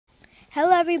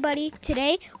Hello everybody,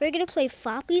 today we're going to play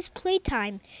Floppy's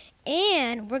Playtime,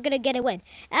 and we're going to get a win.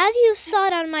 As you saw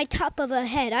it on my top of a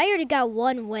head, I already got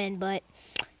one win, but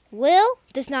Will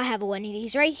does not have a win.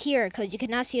 He's right here because you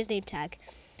cannot see his name tag.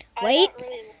 Wait,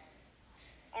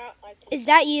 I don't like this is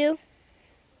that you?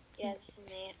 Yeah, this is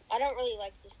me. I don't really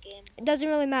like this game. It doesn't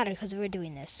really matter because we're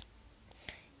doing this.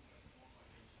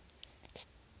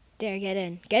 There, get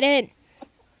in. Get in.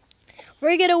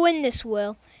 We're going to win this,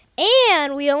 Will.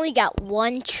 And we only got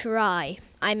one try.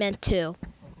 I meant two.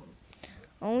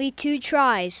 Only 2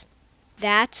 tries.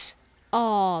 That's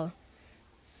all.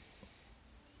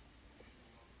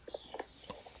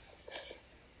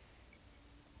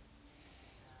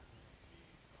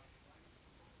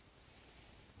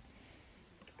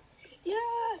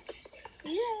 Yes!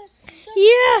 Yes!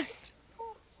 Yes!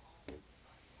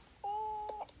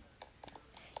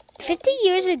 50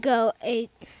 years ago,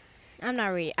 I'm not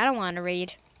reading. I don't want to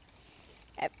read.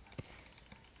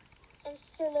 I'm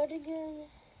still loading again.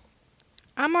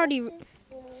 I'm already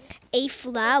a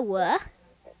flower.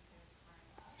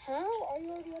 How are you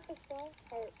already at the flower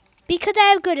part? Because I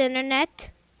have good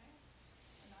internet.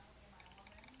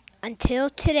 Until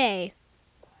today.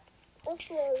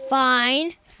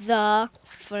 Find the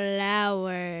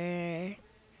flower.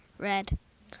 Red.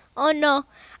 Oh no,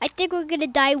 I think we're gonna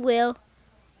die, Will.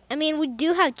 I mean, we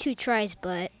do have 2 tries,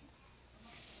 but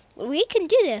we can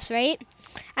do this, right?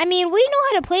 I mean, we know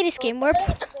how to play this game. We're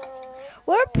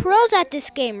pros at this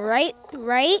game, right?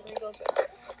 Right?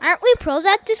 Aren't we pros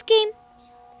at this game?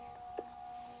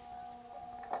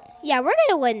 Yeah, we're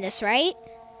gonna win this, right?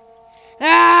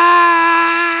 Ah!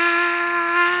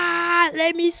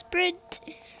 Let me sprint.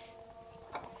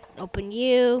 Open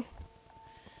you.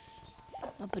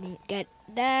 Open, get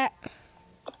that.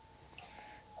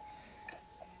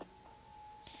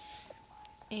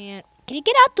 And can you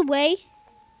get out the way?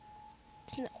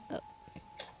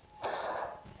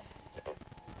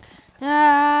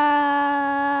 Ah!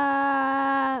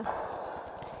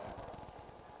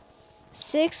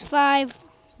 6, 5,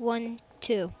 1,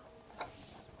 2.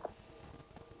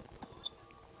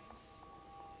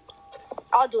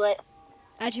 I'll do it.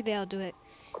 Actually, I'll do it.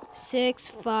 6,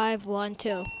 5, 1,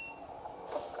 2.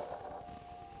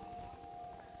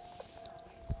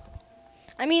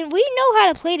 I mean, we know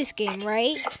how to play this game,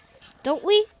 right? Don't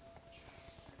we?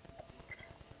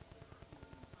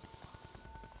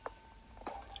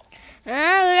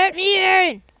 Ah, let me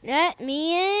in! Let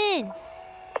me in!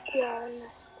 Yeah.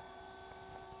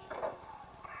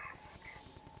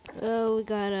 Oh, we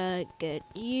gotta get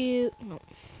you. No.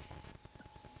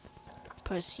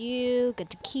 Press you, get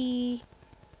the key.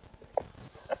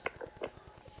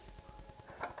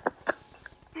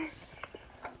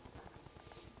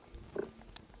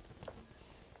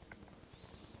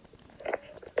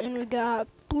 And we got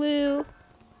blue,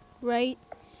 right?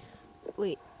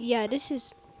 Wait, yeah, this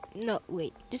is, no,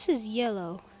 wait, this is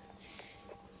yellow.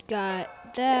 Got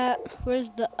that. Where's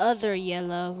the other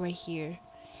yellow? Right here.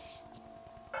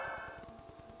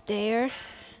 There.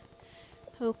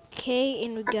 Okay,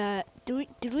 and we got,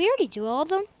 did we already do all of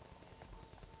them?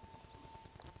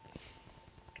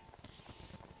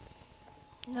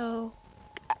 No.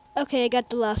 Okay, I got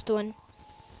the last one.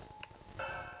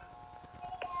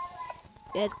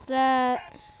 Get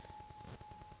that.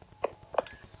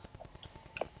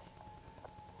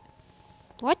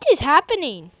 What is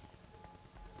happening?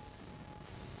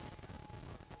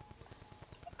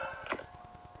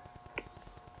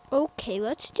 Okay,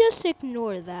 let's just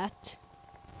ignore that.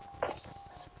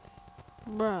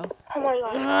 Bro. Oh my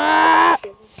gosh. Ah!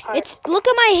 It's, look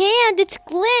at my hand, it's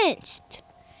glitched.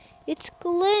 It's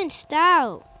glitched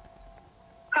out.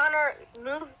 Connor,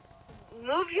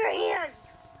 move your hand.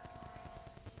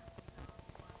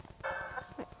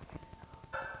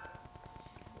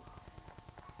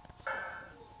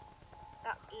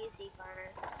 Not easy,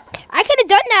 Connor. I could have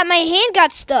done that, my hand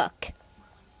got stuck.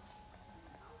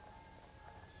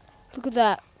 Look at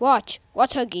that. Watch.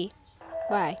 Watch Huggy.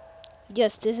 Bye. He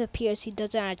just disappears. He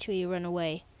doesn't actually run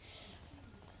away.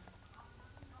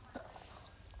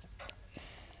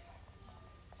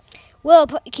 Will,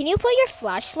 can you put your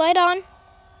flashlight on?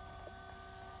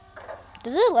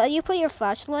 Does it let you put your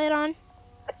flashlight on?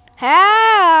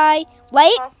 Hi!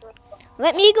 Wait!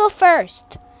 Let me go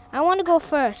first. I want to go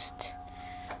first.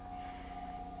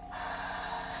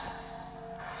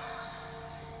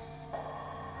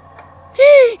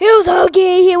 It was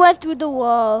Huggy! He went through the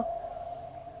wall.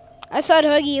 I saw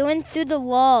Huggy. He went through the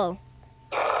wall.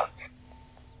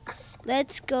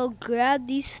 Let's go grab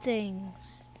these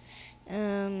things.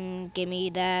 Give me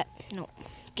that. No.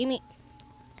 Give me.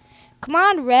 Come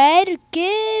on, Red.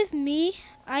 Give me.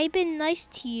 I've been nice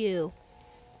to you.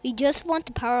 We just want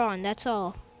the power on, that's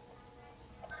all.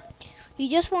 You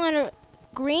just want a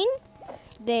green?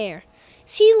 There.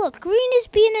 See, look, green is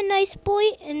being a nice boy,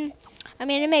 and I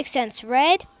mean, it makes sense.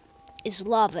 Red is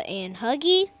lava and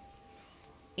Huggy,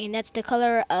 and that's the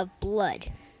color of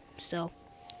blood. So,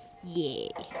 yeah,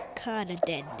 kind of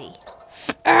deadly.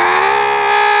 Ah!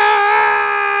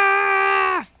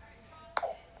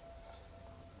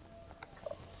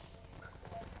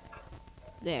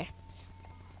 There.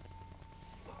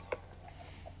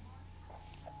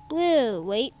 Blue,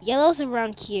 wait, yellow's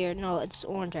around here. No, it's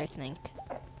orange, I think.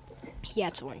 Yeah,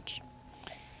 it's orange.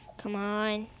 Come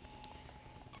on.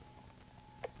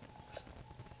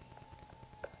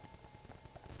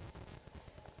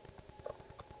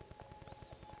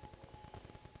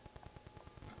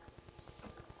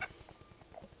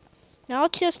 Now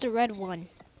it's just the red one.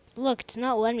 Look, it's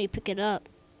not letting me pick it up.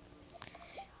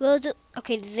 Well,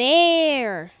 okay,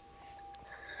 there.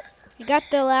 You got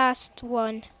the last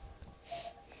one.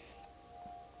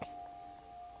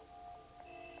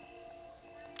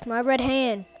 My red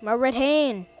hand. My red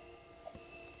hand.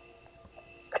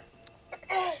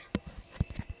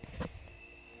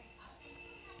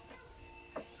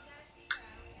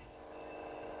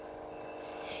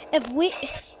 If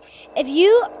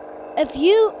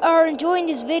you are enjoying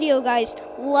this video, guys,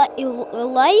 like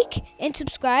and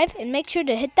subscribe, and make sure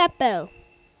to hit that bell.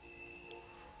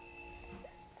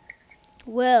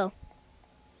 Will,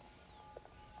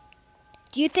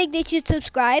 do you think they should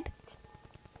subscribe?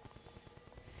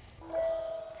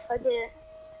 I did it.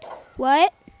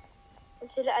 What? I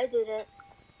said I did it.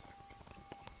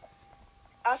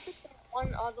 I'll put the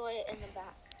one all the way in the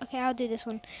back. Okay, I'll do this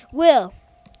one. Will,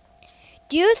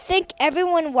 do you think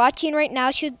everyone watching right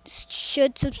now should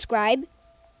subscribe?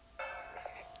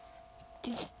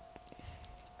 Do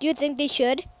you think they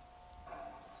should?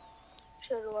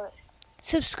 Should what?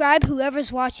 Subscribe,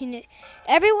 whoever's watching it.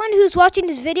 Everyone who's watching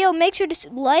this video, make sure to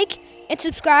like and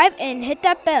subscribe and hit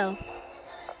that bell.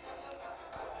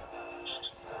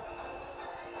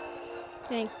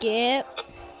 Thank you.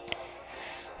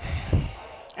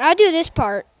 I'll do this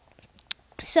part.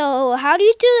 So, how do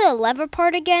you do the lever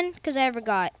part again? Because I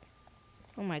forgot.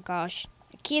 Oh my gosh.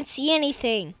 I can't see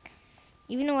anything.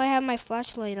 Even though I have my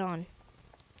flashlight on.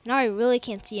 Now I really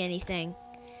can't see anything.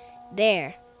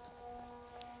 There.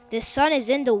 The sun is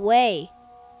in the way.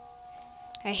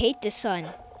 I hate the sun.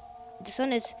 The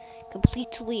sun is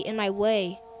completely in my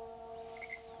way.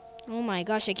 Oh my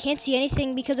gosh, I can't see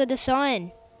anything because of the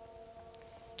sun.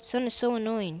 The sun is so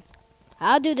annoying.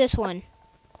 I'll do this one.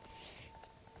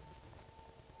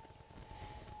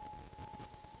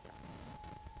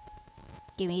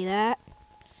 Give me that.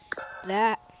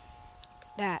 That.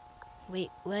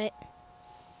 Wait, what?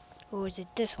 Or is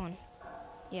it this one?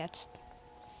 Yeah, it's...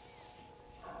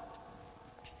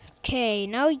 Okay,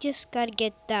 now we just gotta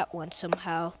get that one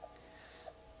somehow.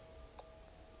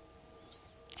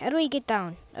 How do we get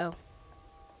down? Oh.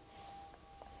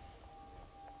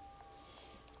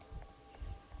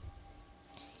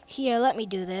 Here, let me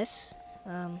do this.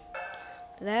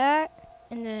 That,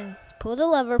 and then pull the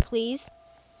lever, please.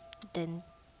 Then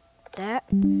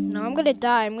that. No, I'm gonna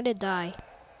die.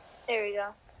 There we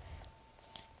go.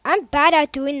 I'm bad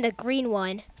at doing the green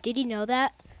one. Did you know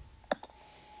that?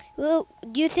 Well,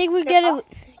 do you think we're getting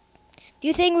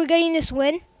this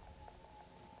win?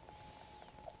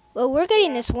 Well, we're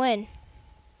getting this win.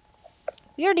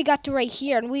 We already got to right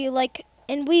here, and we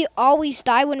always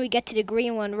die when we get to the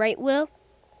green one, right, Will?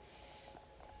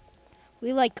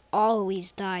 We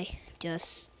always die.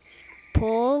 Just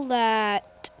pull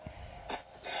that.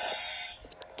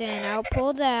 Then I'll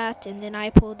pull that, and then I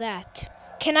pull that.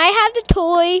 Can I have the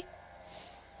toy?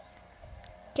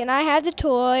 Can I have the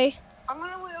toy? I'm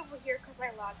gonna wait over here because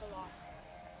I lag a lot.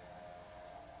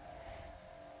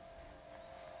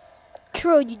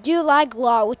 True, you do lag a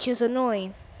lot, which is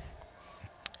annoying.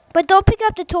 But don't pick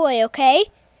up the toy, okay?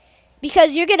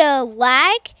 Because you're gonna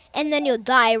lag, and then you'll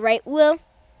die, right, Will?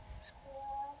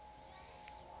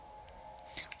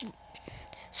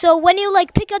 So when you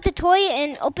pick up the toy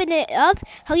and open it up,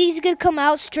 Huggy's gonna come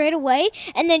out straight away,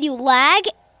 and then you lag,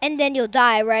 and then you'll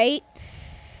die, right?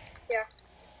 Yeah.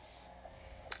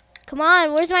 Come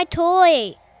on, where's my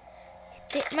toy?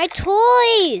 My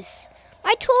toys!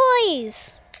 My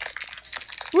toys!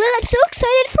 Will, I'm so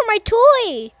excited for my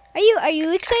toy! Are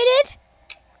you excited?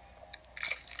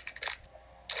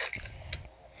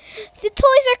 The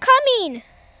toys are coming!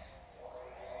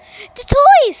 The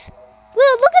toys!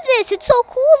 Will, look at this! It's so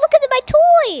cool! Look at my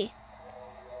toy!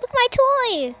 Look at my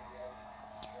toy!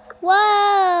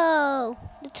 Whoa!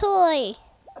 The toy!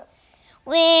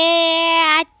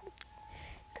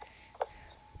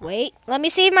 Wait, let me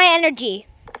save my energy.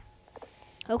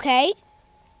 Okay?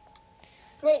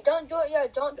 Wait, don't do it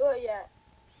yet. Don't do it yet.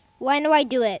 When do I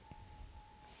do it?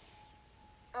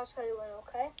 I'll tell you when,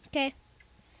 okay? Okay.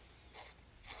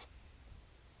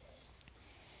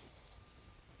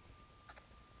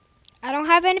 I don't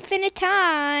have infinite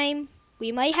time.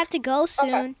 We might have to go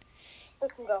soon. Okay. We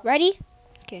can go. Ready?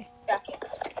 Okay. Yeah.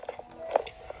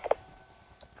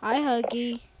 Hi,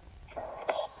 Huggy.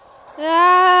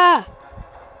 Ah!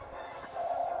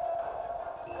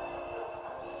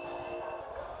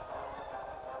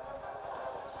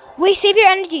 Wait, save your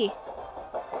energy.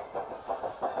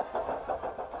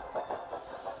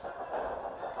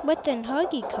 But then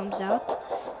Huggy comes out,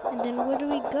 and then where do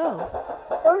we go?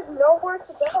 There's nowhere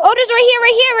to go. Oh, there's right here,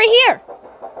 right here, right here.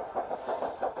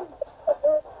 There's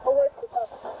nowhere to go.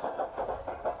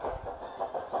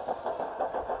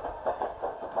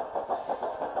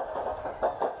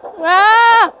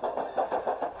 Ah!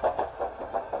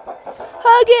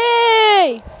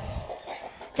 Huggy!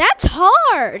 That's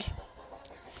hard.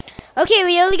 Okay,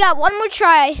 we only got one more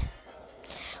try.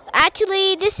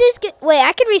 Actually, this is good. Wait,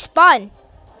 I can respawn.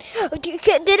 Did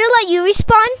it let you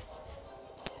respawn?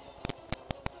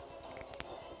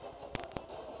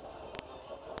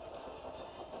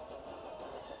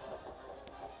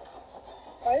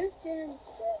 Why is there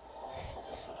instead?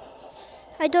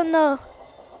 I don't know.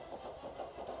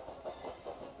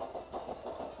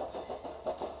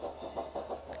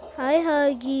 Hi,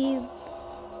 Huggy.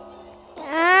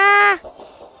 Ah!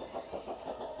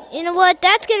 You know what?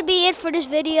 That's going to be it for this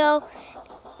video.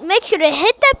 Make sure to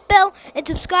hit that bell and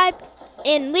subscribe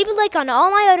and leave a like on all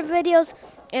my other videos.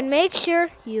 And make sure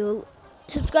you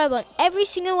subscribe on every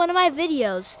single one of my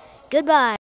videos. Goodbye.